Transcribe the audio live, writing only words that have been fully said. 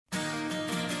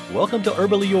Welcome to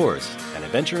Herbally Yours, an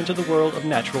adventure into the world of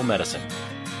natural medicine.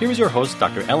 Here is your host,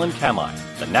 Dr. Ellen Kamai,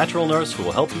 the natural nurse who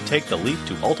will help you take the leap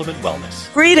to ultimate wellness.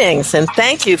 Greetings, and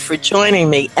thank you for joining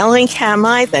me, Ellen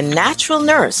Kamai, the natural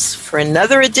nurse, for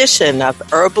another edition of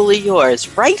Herbally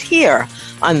Yours, right here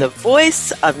on the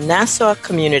voice of Nassau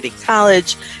Community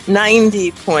College,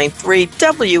 90.3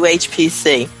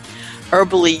 WHPC.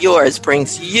 Herbally Yours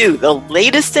brings you the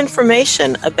latest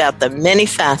information about the many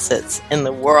facets in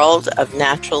the world of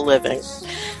natural living.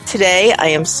 Today, I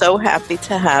am so happy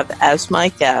to have as my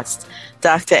guest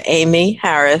Dr. Aimee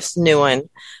Harris-Newon,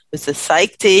 who's a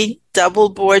Psych D double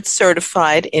board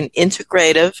certified in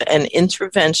integrative and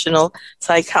interventional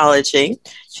psychology.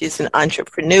 She's an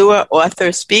entrepreneur,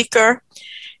 author, speaker,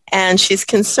 and she's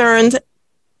concerned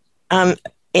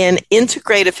in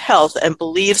integrative health and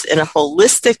believes in a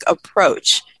holistic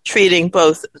approach, treating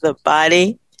both the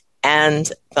body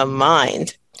and the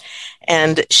mind.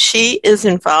 And she is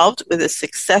involved with a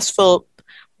successful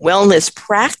wellness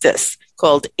practice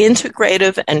called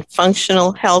Integrative and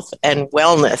Functional Health and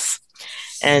Wellness.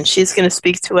 And she's going to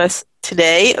speak to us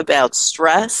today about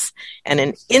stress and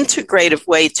an integrative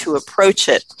way to approach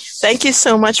it. Thank you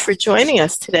so much for joining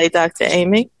us today, Dr.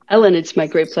 Aimee. Ellen, it's my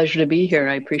great pleasure to be here.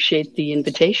 I appreciate the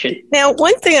invitation. Now,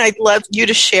 one thing I'd love you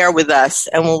to share with us,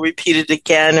 and we'll repeat it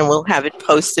again, and we'll have it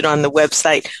posted on the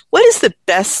website. What is the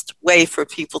best way for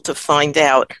people to find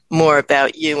out more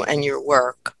about you and your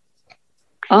work?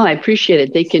 Oh, I appreciate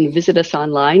it. They can visit us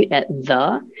online at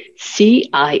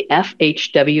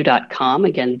thecifhw.com.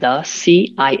 Again,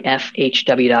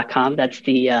 thecifhw.com. That's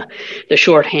the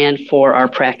shorthand for our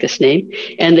practice name.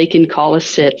 And they can call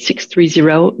us at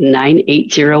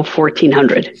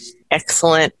 630-980-1400.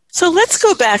 Excellent. So let's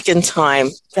go back in time,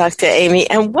 Dr. Aimee,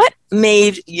 and what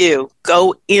made you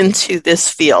go into this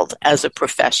field as a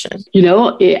profession? You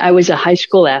know, I was a high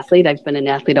school athlete. I've been an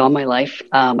athlete all my life,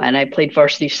 and I played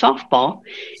varsity softball,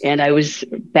 and I was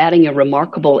batting a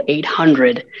remarkable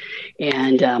 800.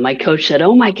 And my coach said,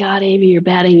 "Oh my God, Aimee, you're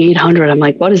batting 800. I'm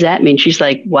like, "What does that mean?" She's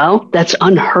like, "Well, that's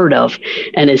unheard of."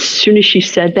 And as soon as she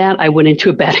said that, I went into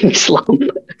a batting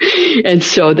slump. And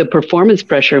so the performance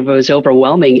pressure was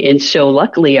overwhelming. And so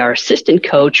luckily our assistant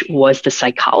coach was the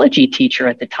psychology teacher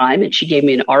at the time. And she gave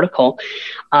me an article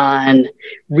on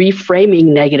reframing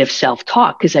negative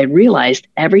self-talk, because I realized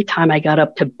every time I got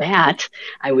up to bat,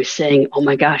 I was saying, "Oh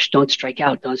my gosh, don't strike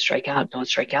out, don't strike out, don't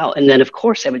strike out." And then of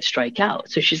course I would strike out.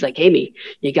 So she's like, "Aimee,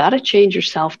 you got to change your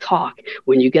self-talk.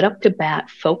 When you get up to bat,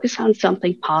 focus on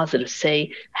something positive.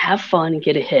 Say, have fun,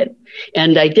 get a hit."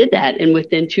 And I did that. And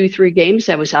within 2-3 games,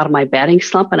 I was out of my batting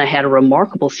slump and I had a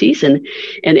remarkable season.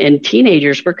 And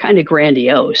teenagers were kind of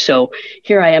grandiose. So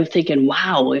here I am thinking,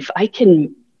 wow, if I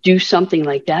can do something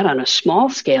like that on a small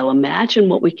scale, imagine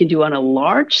what we can do on a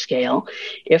large scale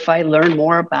if I learn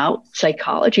more about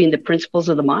psychology and the principles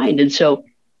of the mind. And so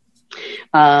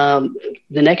the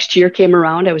next year came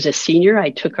around. I was a senior.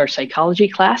 I took our psychology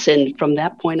class. And from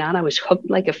that point on, I was hooked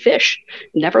like a fish,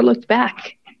 never looked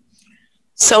back.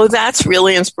 So that's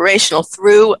really inspirational.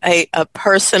 Through a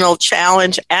personal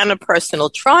challenge and a personal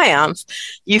triumph,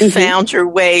 you found your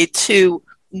way to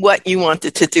what you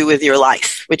wanted to do with your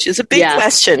life, which is a big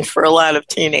question for a lot of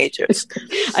teenagers.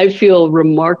 I feel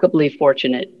remarkably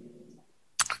fortunate.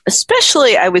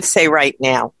 Especially, I would say, right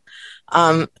now.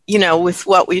 With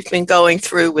what we've been going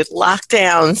through with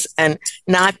lockdowns and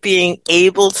not being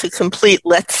able to complete,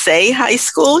 let's say, high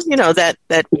school,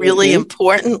 that really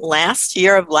important last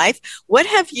year of life. What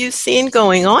have you seen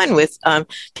going on with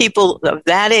people of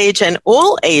that age and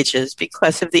all ages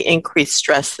because of the increased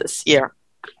stress this year?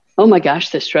 Oh my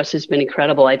gosh, the stress has been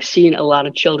incredible. I've seen a lot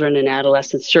of children and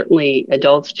adolescents, certainly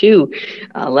adults too.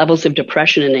 Levels of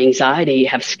depression and anxiety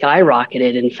have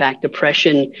skyrocketed. In fact,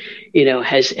 depression,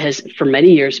 has for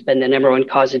many years been the number one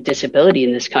cause of disability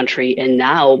in this country. And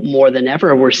now more than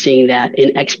ever, we're seeing that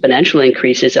in exponential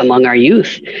increases among our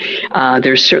youth.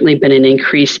 There's certainly been an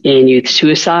increase in youth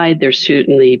suicide. There's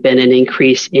certainly been an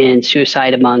increase in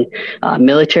suicide among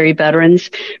military veterans.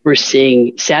 We're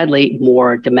seeing, sadly,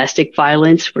 more domestic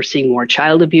violence. We're seeing more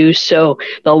child abuse. So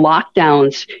the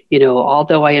lockdowns,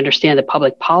 although I understand the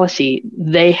public policy,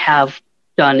 they have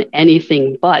done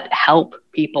anything but help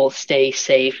people stay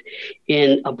safe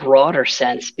in a broader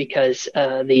sense, because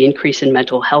the increase in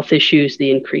mental health issues,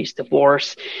 the increased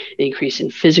divorce, the increase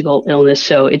in physical illness.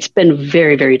 So it's been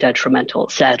very, very detrimental,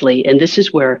 sadly. And this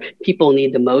is where people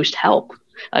need the most help.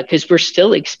 Because we're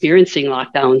still experiencing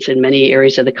lockdowns in many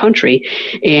areas of the country,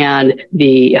 and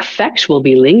the effects will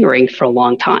be lingering for a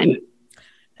long time.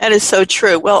 That is so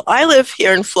true. Well, I live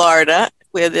here in Florida,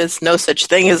 where there's no such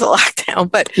thing as a lockdown,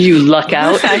 but you luck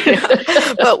out.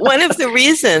 But one of the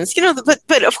reasons,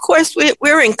 but of course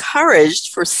we're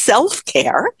encouraged for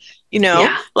self-care,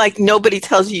 like nobody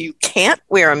tells you can't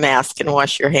wear a mask and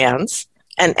wash your hands.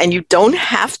 And you don't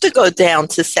have to go down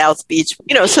to South Beach,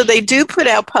 so they do put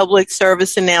out public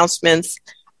service announcements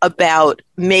about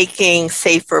making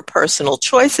safer personal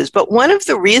choices. But one of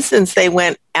the reasons they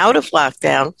went out of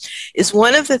lockdown is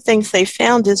one of the things they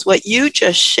found is what you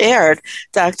just shared,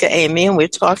 Dr. Aimee, and we're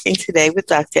talking today with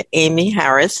Dr. Aimee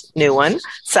Harris-Newon,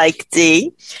 Psych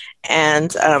D,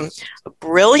 and a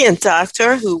brilliant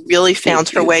doctor who really found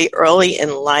her way early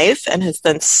in life and has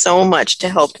done so much to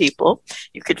help people.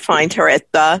 You could find her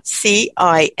at the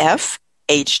CIFHW.com,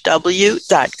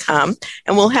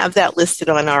 and we'll have that listed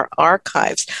on our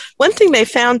archives. One thing they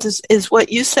found is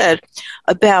what you said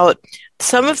about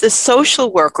some of the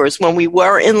social workers when we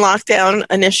were in lockdown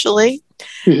initially.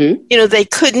 Mm-hmm. They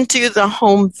couldn't do the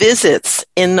home visits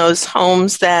in those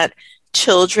homes that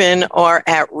children are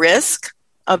at risk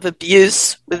of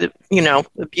abuse with,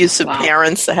 abusive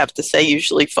parents, I have to say,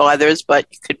 usually fathers, but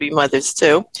it could be mothers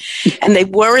too. And they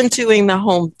weren't doing the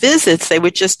home visits. They were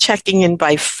just checking in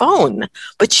by phone.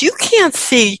 But you can't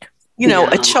see,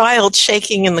 a child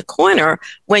shaking in the corner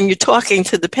when you're talking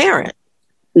to the parent.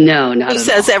 No, not at all. Who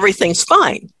says everything's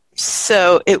fine.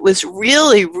 So it was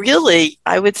really, really,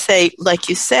 I would say, like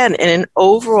you said, in an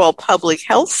overall public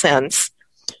health sense,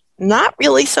 not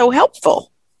really so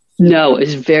helpful. No,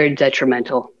 it's very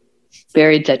detrimental.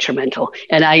 Very detrimental.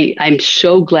 And I'm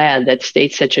so glad that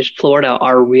states such as Florida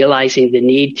are realizing the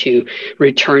need to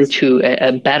return to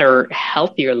a better,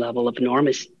 healthier level of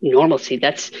normalcy.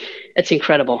 That's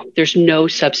incredible. There's no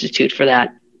substitute for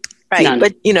that. Right. None.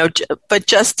 But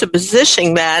just to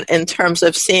position that in terms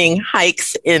of seeing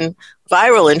hikes in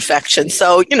viral infection.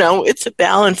 So, it's a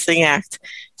balancing act.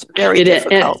 It's very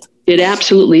difficult. It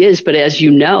absolutely is. But as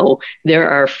you know, there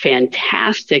are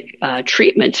fantastic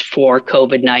treatments for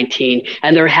COVID-19,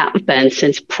 and there have been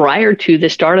since prior to the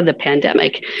start of the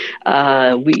pandemic.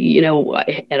 We,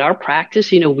 at our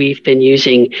practice, we've been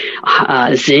using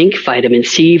zinc, vitamin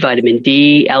C, vitamin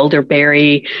D,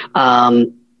 elderberry,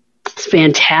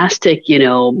 fantastic,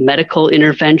 medical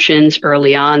interventions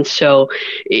early on. So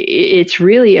it's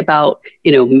really about,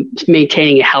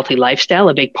 maintaining a healthy lifestyle.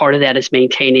 A big part of that is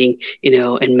maintaining,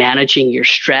 and managing your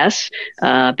stress,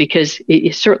 because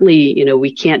it certainly,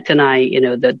 we can't deny,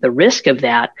 the risk of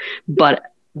that, but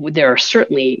there are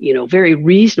certainly, very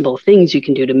reasonable things you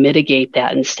can do to mitigate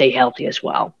that and stay healthy as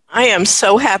well. I am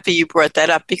so happy you brought that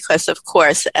up because, of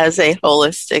course, as a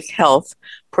holistic health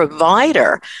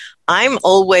provider, I'm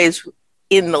always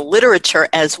in the literature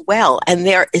as well. And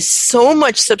there is so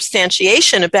much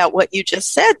substantiation about what you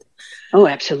just said. Oh,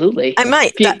 absolutely. I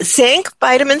might. Zinc,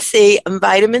 vitamin C, and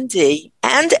vitamin D,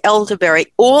 and elderberry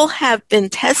all have been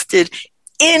tested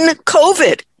in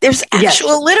COVID. There's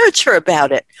actual literature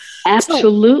about it.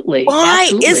 Absolutely. So why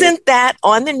isn't that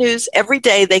on the news every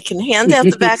day? They can hand out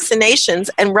the vaccinations,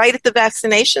 and right at the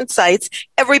vaccination sites,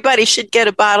 everybody should get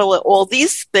a bottle of all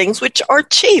these things, which are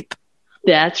cheap.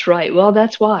 That's right. Well,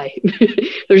 that's why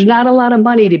there's not a lot of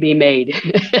money to be made.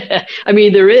 I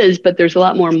mean, there is, but there's a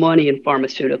lot more money in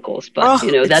pharmaceuticals.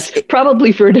 But, that's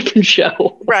probably for a different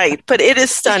show. Right. But it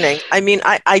is stunning. I mean,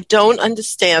 I don't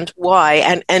understand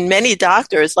why. And many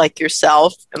doctors like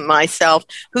yourself and myself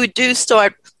who do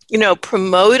start,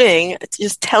 promoting,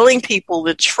 just telling people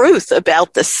the truth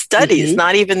about the studies,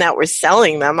 not even that we're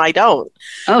selling them. I don't.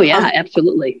 Oh, yeah,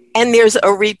 absolutely. And there's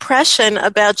a repression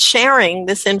about sharing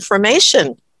this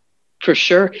information. For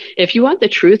sure. If you want the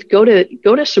truth, go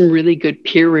to some really good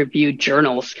peer-reviewed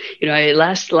journals.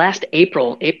 Last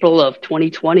April of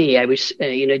 2020, I was,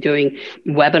 doing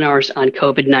webinars on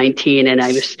COVID-19, and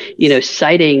I was,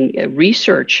 citing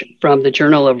research from the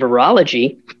Journal of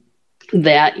Virology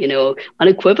that,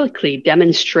 unequivocally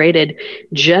demonstrated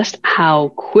just how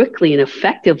quickly and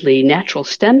effectively natural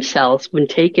stem cells, when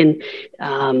taken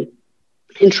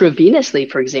intravenously,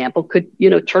 for example, could,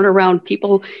 turn around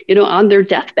people, on their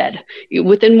deathbed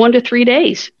within 1 to 3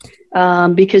 days,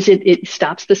 because it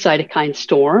stops the cytokine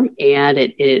storm and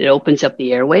it opens up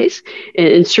the airways.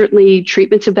 And certainly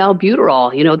treatments of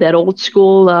albuterol, that old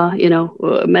school,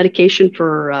 medication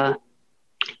for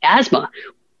asthma,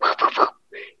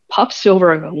 puffs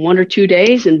over 1 or 2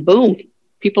 days and boom,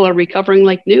 people are recovering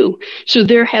like new. So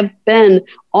there have been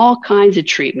all kinds of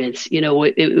treatments.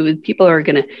 People are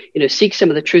going to, seek some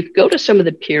of the truth. Go to some of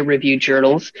the peer-reviewed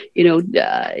journals.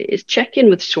 Check in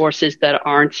with sources that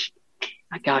aren't,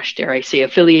 dare I say,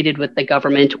 affiliated with the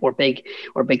government or big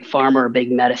pharma or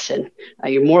big medicine.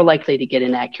 You're more likely to get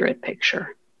an accurate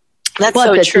picture. That's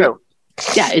so true.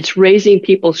 Yeah, it's raising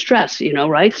people's stress,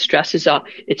 right? Stress is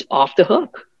it's off the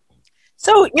hook.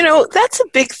 So, that's a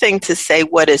big thing to say,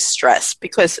 what is stress?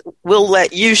 Because we'll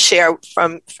let you share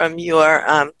from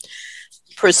your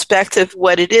perspective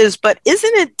what it is, but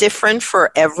isn't it different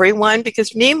for everyone?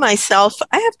 Because me, myself,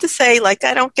 I have to say, like,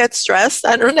 I don't get stressed.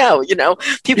 I don't know,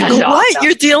 people go, what?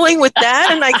 You're dealing with that?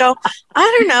 And I go,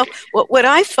 I don't know. What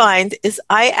I find is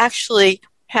I actually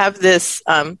have this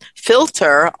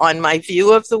filter on my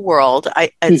view of the world.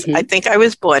 I think I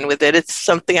was born with it. It's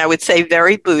something I would say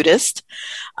very Buddhist.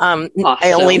 Awesome.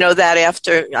 I only know that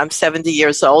after I'm 70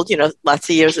 years old, lots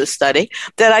of years of study,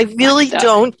 that I really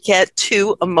don't get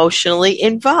too emotionally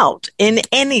involved in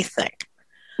anything.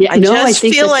 Yeah, I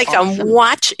feel like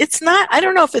awesome. It's not, I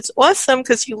don't know if it's awesome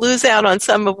because you lose out on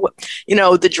some of what,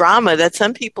 the drama that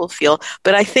some people feel,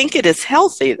 but I think it is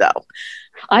healthy though.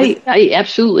 I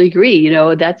absolutely agree.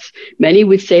 Many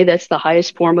would say that's the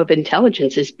highest form of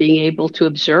intelligence, is being able to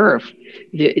observe,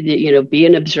 be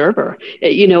an observer.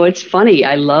 It's funny.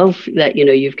 I love that,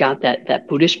 you've got that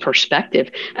Buddhist perspective.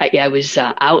 I was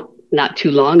out not too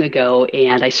long ago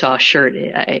and I saw a shirt,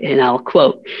 and I'll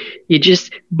quote,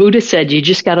 Buddha said, you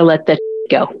just got to let that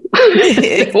go.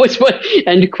 Was what,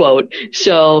 end quote.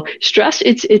 So stress,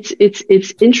 it's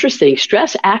interesting.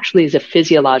 Stress actually is a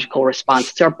physiological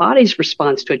response. It's our body's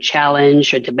response to a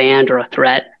challenge, a demand, or a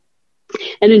threat.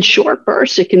 And in short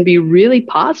bursts, it can be really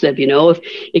positive. If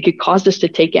it could cause us to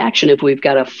take action, if we've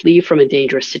got to flee from a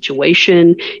dangerous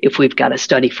situation, if we've got to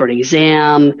study for an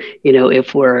exam,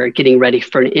 if we're getting ready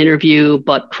for an interview.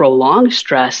 But prolonged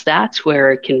stress, that's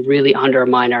where it can really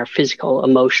undermine our physical,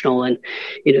 emotional, and,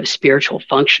 spiritual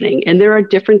functioning. And there are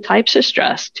different types of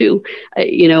stress too.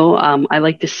 I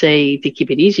like to say, to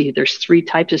keep it easy, there's 3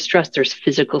 types of stress. There's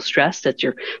physical stress. That's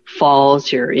your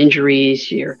falls, your injuries,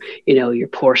 your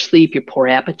poor sleep, your poor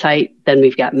appetite. Then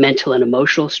we've got mental and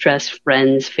emotional stress,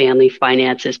 friends, family,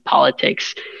 finances,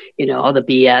 politics, all the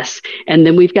BS. And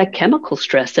then we've got chemical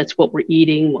stress. That's what we're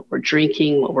eating, what we're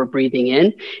drinking, what we're breathing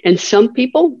in. And some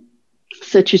people,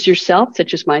 such as yourself,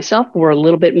 such as myself, we're a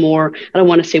little bit more, I don't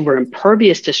want to say we're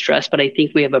impervious to stress, but I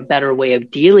think we have a better way of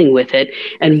dealing with it.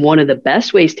 And one of the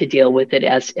best ways to deal with it,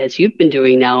 as you've been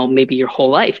doing now, maybe your whole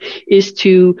life, is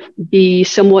to be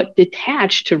somewhat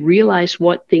detached, to realize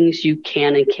what things you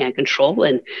can and can't control,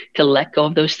 and to let go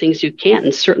of those things you can't.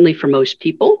 And certainly for most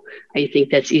people, I think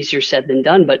that's easier said than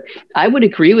done. But I would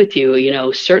agree with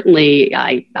you. Certainly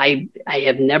I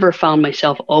have never found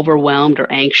myself overwhelmed or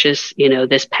anxious,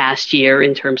 this past year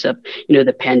in terms of,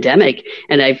 the pandemic.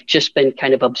 And I've just been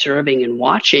kind of observing and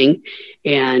watching.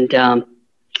 And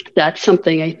that's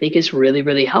something I think is really,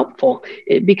 really helpful,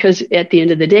 because at the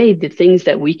end of the day, the things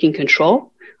that we can control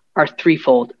are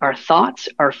threefold: our thoughts,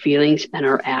 our feelings, and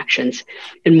our actions.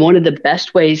 And one of the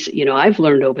best ways, I've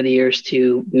learned over the years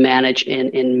to manage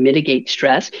and mitigate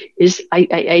stress is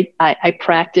I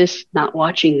practice not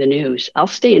watching the news. I'll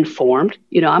stay informed.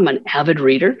 I'm an avid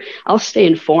reader. I'll stay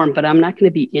informed, but I'm not going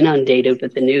to be inundated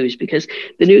with the news, because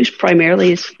the news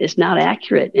primarily is not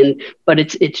accurate. But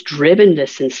it's driven to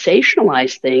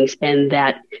sensationalize things, and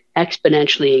that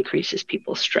exponentially increases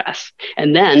people's stress.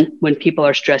 And then when people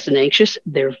are stressed and anxious,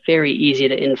 they're very easy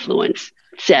to influence,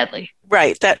 sadly.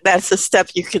 Right. That's a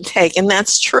step you can take. And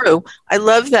that's true. I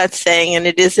love that saying, and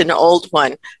it is an old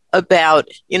one about,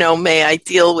 may I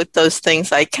deal with those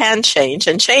things I can change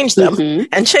and change them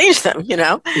and change them,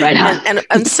 Right on.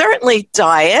 And certainly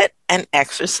diet and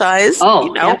exercise.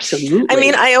 Oh, absolutely. I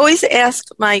mean, I always ask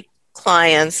my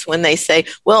clients when they say,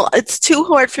 well, it's too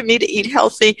hard for me to eat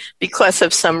healthy because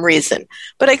of some reason.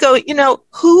 But I go,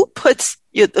 who puts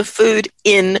the food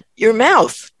in your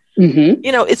mouth? Mm-hmm.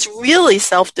 It's really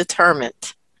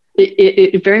self-determined.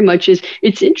 It very much is.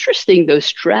 It's interesting, though.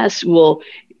 Stress will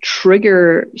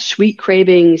trigger sweet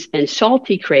cravings and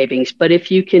salty cravings. But if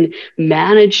you can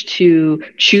manage to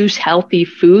choose healthy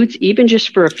foods, even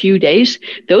just for a few days,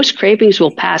 those cravings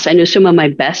will pass. I know some of my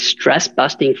best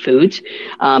stress-busting foods,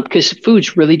 because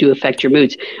foods really do affect your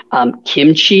moods.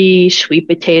 Kimchi, sweet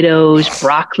potatoes,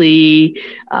 broccoli,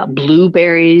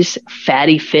 blueberries,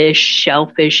 fatty fish,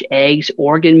 shellfish, eggs,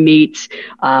 organ meats,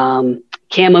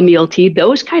 chamomile tea,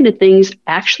 those kind of things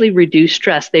actually reduce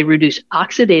stress. They reduce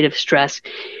oxidative stress,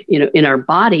 in our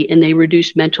body, and they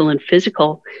reduce mental and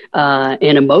physical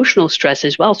and emotional stress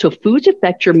as well. So foods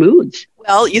affect your moods.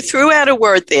 Well, you threw out a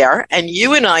word there, and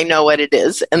you and I know what it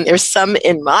is, and there's some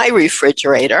in my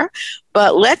refrigerator.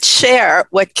 But let's share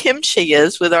what kimchi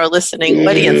is with our listening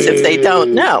audience if they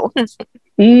don't know.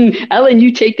 Ellen,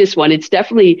 you take this one. It's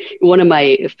definitely one of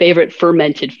my favorite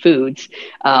fermented foods.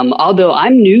 Although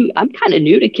I'm kind of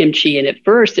new to kimchi. And at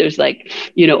first it was like,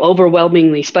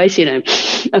 overwhelmingly spicy, and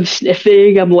I'm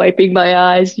sniffing, I'm wiping my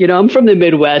eyes. I'm from the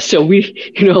Midwest. So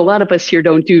a lot of us here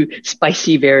don't do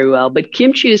spicy very well, but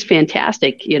kimchi is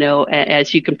fantastic,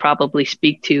 as you can probably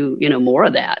speak to, more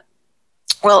of that.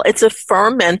 Well, it's a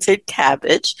fermented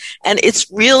cabbage, and it's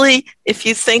really, if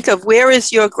you think of where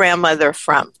is your grandmother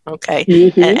from, okay?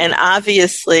 Mm-hmm. And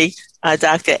obviously,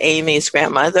 Dr. Aimee's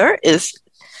grandmother is,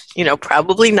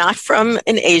 probably not from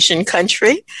an Asian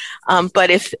country. But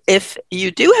if you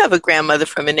do have a grandmother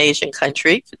from an Asian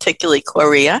country, particularly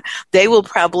Korea, they will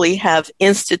probably have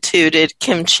instituted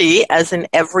kimchi as an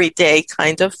everyday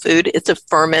kind of food. It's a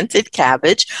fermented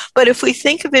cabbage. But if we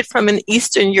think of it from an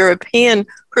Eastern European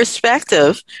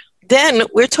perspective, then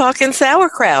we're talking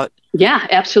sauerkraut. Yeah,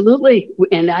 absolutely.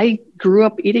 And I grew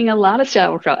up eating a lot of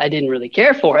sauerkraut. I didn't really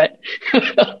care for it,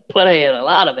 but I ate a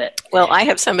lot of it. Well, I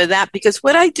have some of that because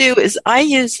what I do is I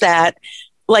use that,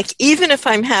 like even if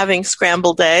I'm having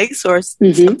scrambled eggs or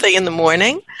something in the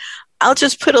morning, I'll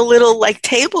just put a little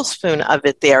tablespoon of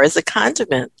it there as a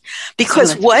condiment,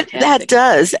 because what that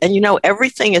does, and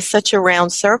everything is such a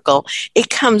round circle,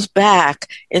 it comes back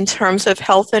in terms of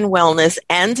health and wellness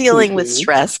and dealing with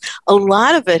stress. A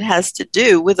lot of it has to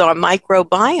do with our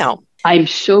microbiome. I'm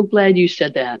so glad you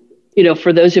said that.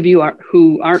 For those of you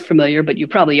who aren't familiar, but you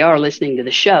probably are listening to the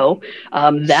show,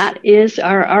 that is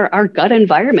our gut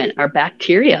environment, our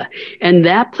bacteria, and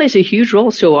that plays a huge role.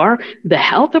 So the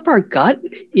health of our gut,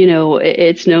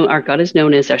 our gut is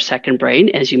known as our second brain,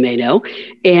 as you may know,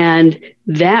 and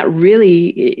that really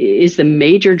is the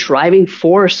major driving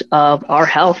force of our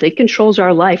health. It controls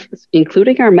our life,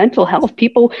 including our mental health.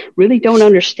 People really don't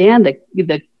understand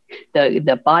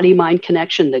the body-mind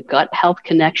connection, the gut health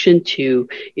connection to,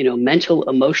 mental,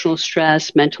 emotional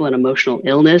stress, mental and emotional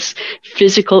illness,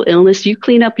 physical illness. You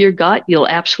clean up your gut, you'll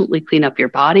absolutely clean up your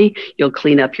body. You'll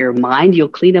clean up your mind. You'll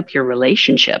clean up your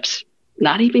relationships.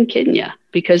 Not even kidding you.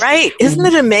 Right. Isn't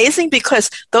it amazing? Because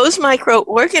those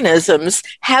microorganisms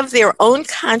have their own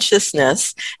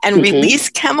consciousness and release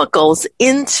chemicals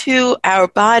into our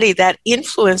body that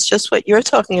influence just what you're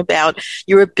talking about,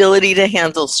 your ability to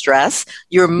handle stress,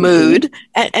 your mood.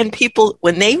 And people,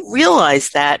 when they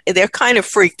realize that, they're kind of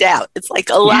freaked out. It's like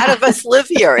a lot of us live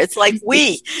here. It's like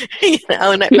we,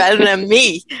 rather than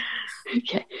me.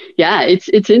 Okay. Yeah,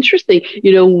 it's interesting.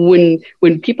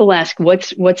 When people ask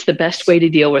what's the best way to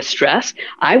deal with stress,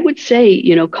 I would say,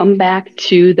 come back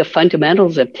to the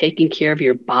fundamentals of taking care of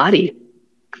your body.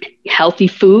 Healthy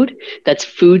food, that's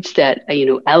foods that,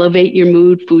 elevate your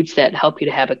mood, foods that help you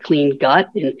to have a clean gut,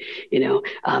 and,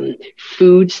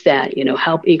 foods that,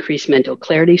 help increase mental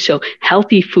clarity. So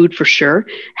healthy food for sure.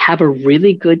 Have a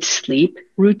really good sleep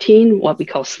routine, what we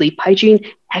call sleep hygiene.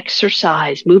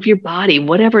 Exercise, move your body,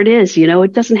 whatever it is,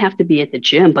 it doesn't have to be at the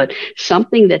gym, but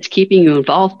something that's keeping you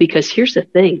involved. Because here's the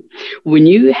thing, when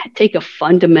you take a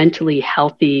fundamentally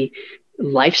healthy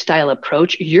lifestyle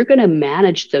approach, you're going to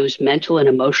manage those mental and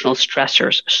emotional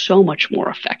stressors so much more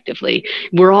effectively.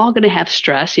 We're all going to have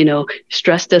stress.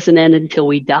 Stress doesn't end until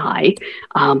we die.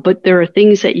 But there are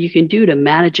things that you can do to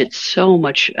manage it so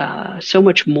much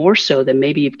more so than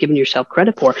maybe you've given yourself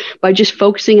credit for by just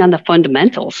focusing on the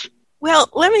fundamentals. Well,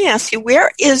 let me ask you,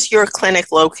 where is your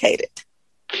clinic located?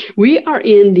 We are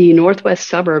in the northwest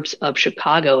suburbs of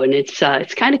Chicago, and it's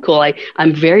kind of cool.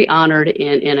 I'm very honored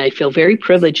and I feel very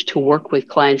privileged to work with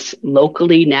clients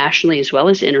locally, nationally, as well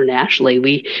as internationally.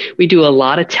 We do a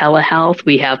lot of telehealth.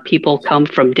 We have people come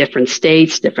from different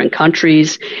states, different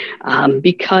countries,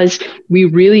 because we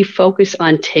really focus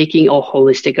on taking a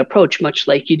holistic approach, much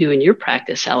like you do in your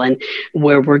practice, Ellen,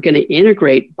 where we're going to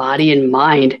integrate body and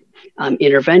mind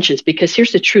interventions. Because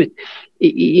here's the truth.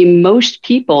 Most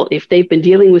people, if they've been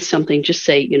dealing with something, just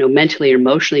say, mentally or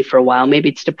emotionally for a while, maybe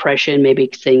it's depression, maybe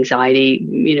it's anxiety,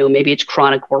 maybe it's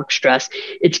chronic work stress,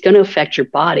 it's going to affect your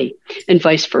body, and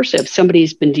vice versa. If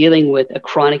somebody's been dealing with a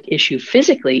chronic issue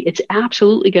physically, it's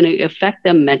absolutely going to affect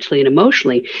them mentally and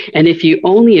emotionally. And if you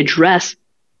only address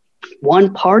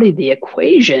one part of the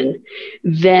equation,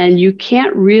 then you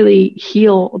can't really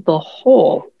heal the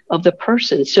whole of the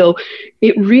person. So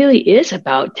it really is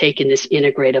about taking this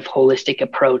integrative, holistic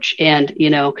approach. And,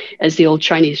 as the old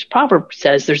Chinese proverb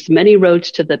says, there's many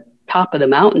roads to the top of the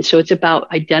mountain. So it's about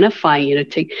identifying,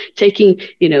 taking,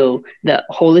 the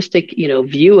holistic,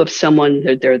 view of someone,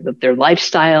 their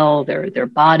lifestyle, their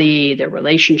body, their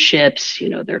relationships,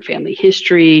 their family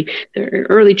history, their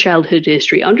early childhood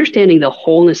history, understanding the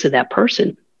wholeness of that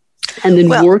person, and then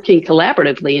working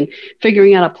collaboratively and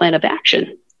figuring out a plan of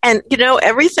action. And,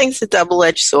 everything's a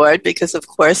double-edged sword because, of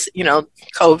course,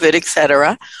 COVID, et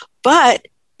cetera. But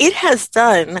it has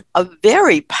done a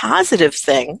very positive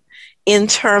thing in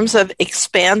terms of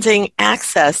expanding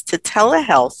access to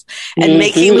telehealth and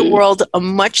making the world a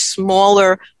much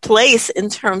smaller place in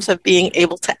terms of being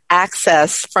able to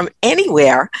access from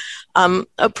anywhere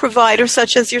a provider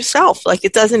such as yourself. Like,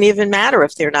 it doesn't even matter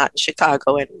if they're not in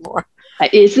Chicago anymore.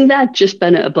 Isn't that just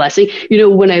been a blessing?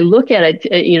 When I look at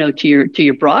it, to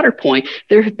your broader point,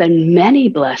 there have been many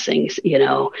blessings,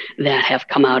 that have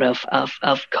come out of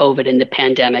COVID and the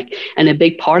pandemic. And a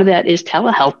big part of that is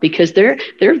telehealth, because there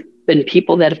have been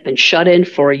people that have been shut in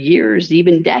for years,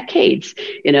 even decades,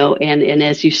 and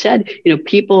as you said,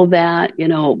 people that,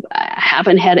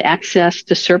 haven't had access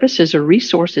to services or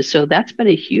resources. So that's been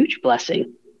a huge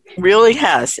blessing. Really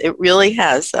has. It really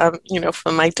has.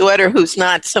 For my daughter, who's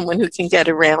not someone who can get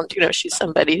around, she's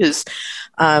somebody who's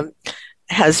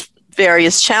has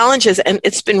various challenges, and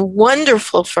it's been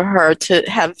wonderful for her to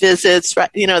have visits,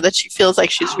 that she feels like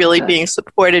she's really being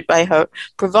supported by her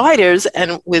providers,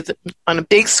 and on a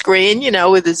big screen,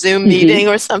 with a Zoom meeting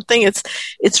or something.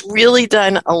 It's really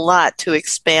done a lot to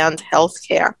expand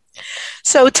healthcare.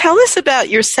 So tell us about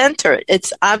your center.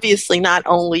 It's obviously not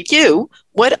only you.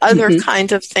 What other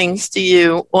kind of things do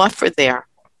you offer there?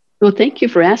 Well, thank you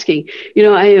for asking.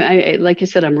 I like I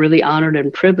said, I'm really honored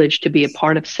and privileged to be a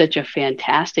part of such a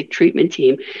fantastic treatment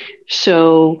team.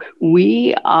 So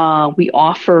we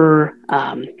offer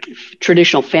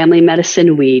traditional family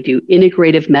medicine. We do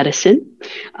integrative medicine.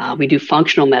 We do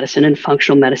functional medicine, and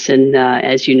functional medicine,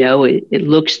 as you know, it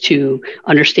looks to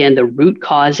understand the root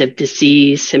cause of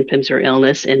disease, symptoms, or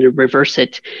illness, and reverse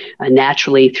it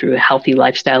naturally through healthy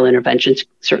lifestyle interventions.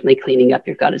 Certainly, cleaning up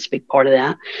your gut is a big part of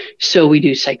that. So we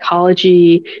do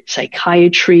psychology,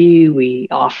 psychiatry. We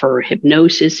offer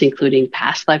hypnosis, including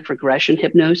past life regression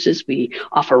hypnosis. We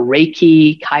offer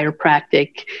Reiki,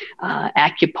 chiropractic,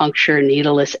 acupuncture,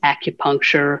 needleless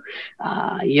acupuncture,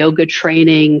 yoga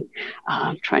training.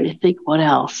 I'm trying to think what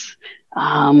else.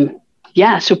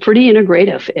 So pretty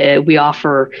integrative. We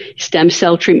offer stem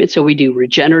cell treatment. So we do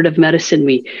regenerative medicine.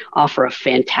 We offer a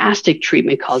fantastic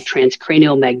treatment called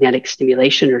transcranial magnetic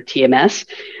stimulation, or TMS.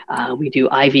 We do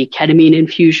IV ketamine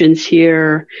infusions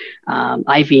here,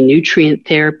 IV nutrient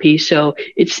therapy. So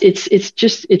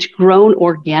it's grown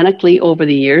organically over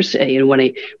the years. When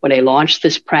I launched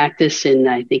this practice in,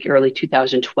 I think, early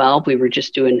 2012, we were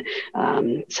just doing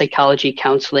psychology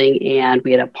counseling, and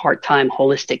we had a part-time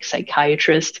holistic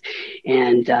psychiatrist.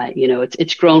 And,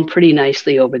 it's grown pretty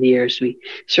nicely over the years. We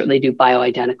certainly do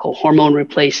bioidentical hormone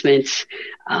replacements,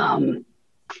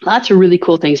 lots of really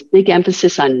cool things, big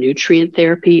emphasis on nutrient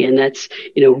therapy. And that's,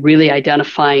 really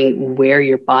identifying where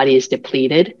your body is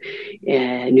depleted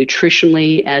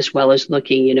nutritionally, as well as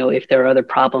looking, if there are other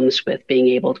problems with being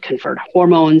able to convert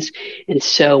hormones. And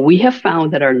so we have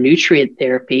found that our nutrient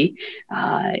therapy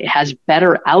has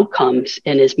better outcomes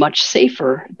and is much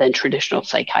safer than traditional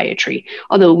psychiatry,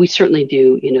 although we certainly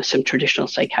do, some traditional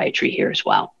psychiatry here as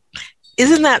well.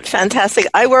 Isn't that fantastic?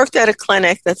 I worked at a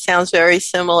clinic that sounds very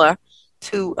similar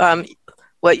to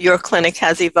what your clinic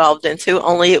has evolved into,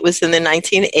 only it was in the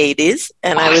 1980s,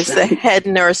 and awesome. I was the head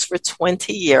nurse for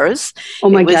 20 years. Oh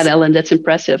my God, Ellen, that's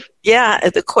impressive. Yeah,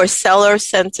 at the Corseller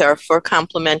Center for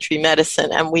Complementary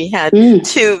Medicine, and we had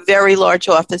two very large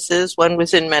offices. One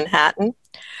was in Manhattan,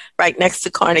 right next to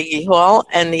Carnegie Hall,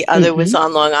 and the other was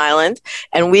on Long Island,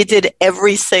 and we did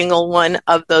every single one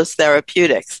of those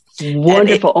therapeutics.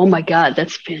 Wonderful. Oh my God,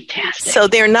 that's fantastic. So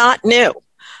they're not new.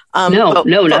 No,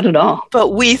 not at all. But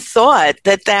we thought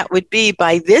that would be,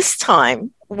 by this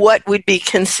time, what would be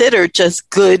considered just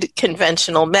good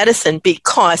conventional medicine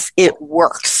because it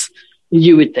works.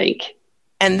 You would think.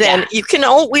 And then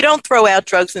we don't throw out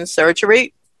drugs in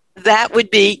surgery. That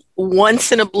would be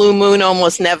once in a blue moon,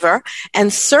 almost never,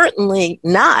 and certainly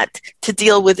not to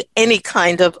deal with any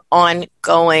kind of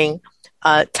ongoing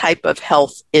type of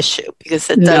health issue, because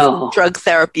drug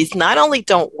therapies not only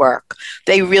don't work,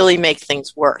 they really make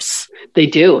things worse. They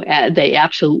do. They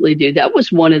absolutely do. That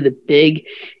was one of the big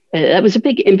that was a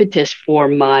big impetus for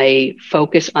my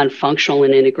focus on functional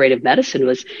and integrative medicine.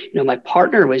 Was, my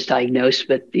partner was diagnosed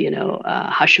with,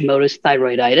 Hashimoto's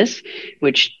thyroiditis,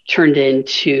 which turned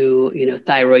into,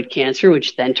 thyroid cancer,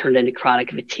 which then turned into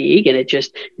chronic fatigue. And it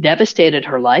just devastated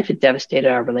her life. It devastated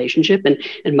our relationship.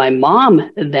 And my mom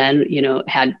then,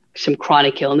 had some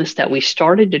chronic illness that we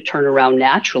started to turn around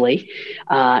naturally,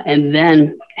 and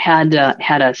then had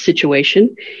a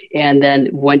situation and then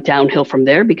went downhill from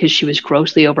there because she was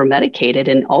grossly over medicated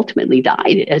and ultimately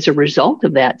died as a result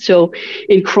of that. So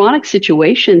in chronic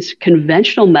situations,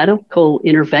 conventional medical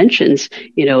interventions,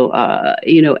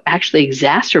 actually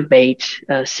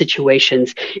exacerbate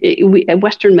situations.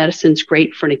 Western medicine's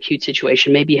great for an acute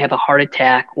situation. Maybe you have a heart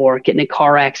attack or get in a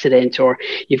car accident or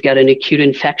you've got an acute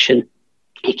infection.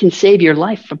 It can save your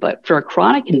life, but for a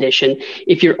chronic condition,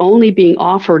 if you're only being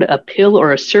offered a pill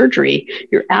or a surgery,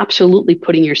 you're absolutely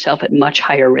putting yourself at much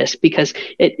higher risk because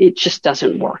it just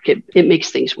doesn't work. It makes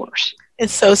things worse.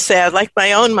 It's so sad. Like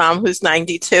my own mom, who's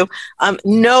 92,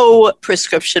 no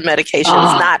prescription medications,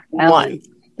 not one.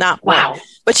 Wow.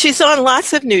 But she's on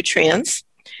lots of nutrients.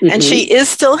 And she is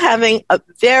still having a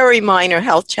very minor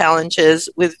health challenges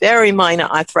with very minor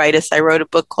arthritis. I wrote a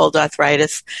book called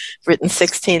Arthritis, written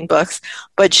 16 books.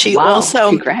 But she also,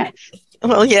 congrats.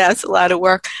 Well, yeah, it's a lot of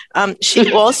work.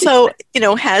 She also,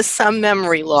 has some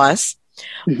memory loss.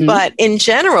 But in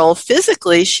general,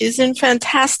 physically, she's in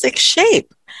fantastic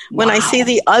shape. When I see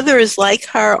the others like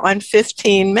her on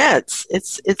 15 meds,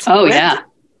 it's great. Yeah.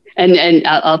 And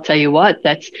I'll tell you what,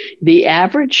 that's the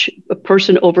average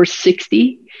person over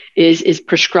 60 is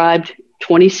prescribed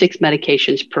 26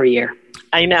 medications per year.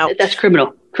 I know. That's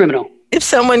criminal.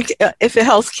 If a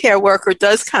healthcare worker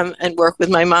does come and work with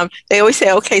my mom, they always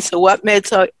say, okay, so what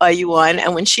meds are you on?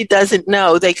 And when she doesn't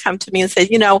know, they come to me and say,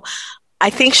 I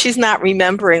think she's not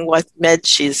remembering what med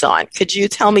she's on. Could you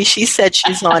tell me? She said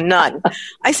she's on none.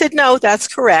 I said, no, that's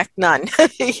correct. None.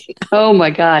 Oh my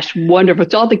gosh. Wonderful.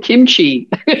 It's all the kimchi.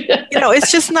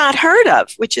 It's just not heard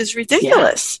of, which is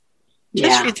ridiculous.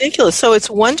 Just ridiculous. So it's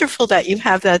wonderful that you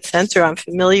have that center. I'm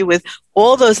familiar with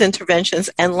all those interventions.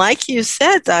 And like you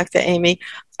said, Dr. Aimee,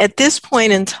 at this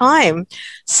point in time,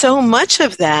 so much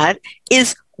of that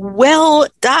is well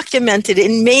documented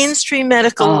in mainstream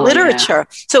medical literature.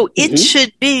 So it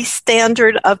should be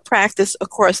standard of practice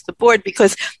across the board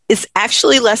because it's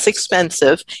actually less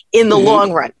expensive in the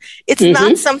long run. It's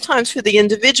not sometimes for the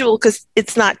individual because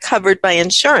it's not covered by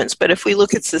insurance. But if we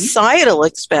look at societal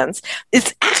expense,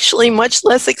 it's actually much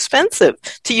less expensive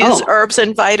to use herbs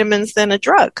and vitamins than a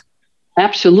drug.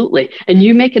 Absolutely. And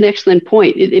you make an excellent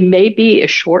point. It may be a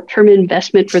short-term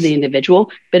investment for the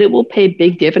individual, but it will pay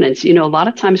big dividends. A lot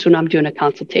of times when I'm doing a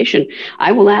consultation,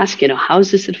 I will ask,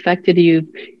 how's this affected you,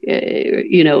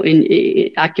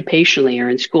 occupationally or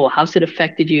in school? How's it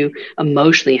affected you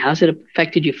emotionally? How's it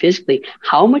affected you physically?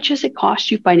 How much has it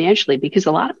cost you financially? Because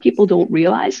a lot of people don't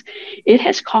realize it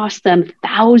has cost them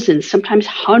thousands, sometimes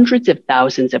hundreds of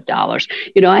thousands of dollars.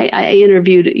 I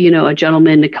interviewed, a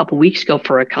gentleman a couple weeks ago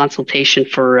for a consultation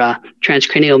for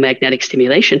transcranial magnetic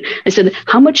stimulation. I said,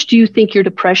 how much do you think your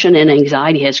depression and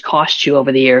anxiety has cost you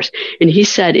over the years? And he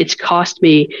said, it's cost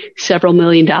me several $1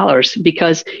 million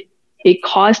because it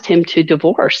caused him to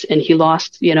divorce and he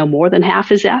lost, more than half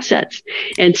his assets.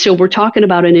 And so we're talking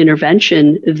about an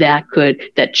intervention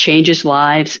that changes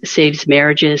lives, saves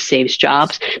marriages, saves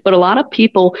jobs. But a lot of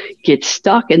people get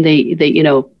stuck and they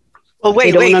don't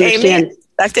understand. Aimee.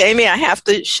 Dr. Aimee, I have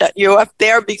to shut you up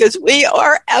there because we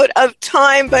are out of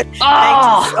time, but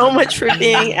thank you so much for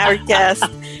being our guest.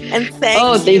 And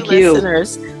thank you,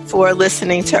 listeners, for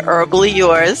listening to Herbally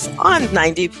Yours on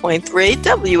 90.3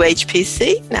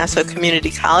 WHPC, Nassau Community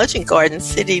College in Garden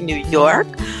City, New York.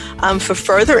 For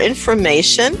further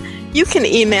information, you can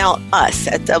email us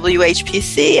at whpc@ncc.edu,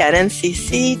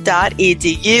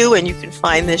 and you can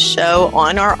find this show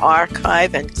on our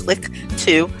archive and click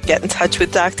to get in touch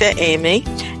with Dr. Aimee.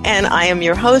 And I am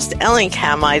your host, Ellen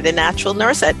Kamai, the Natural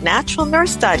Nurse at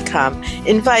naturalnurse.com,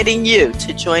 inviting you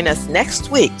to join us next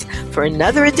week for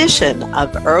another edition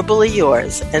of Herbally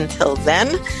Yours. Until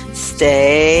then,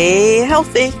 stay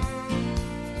healthy.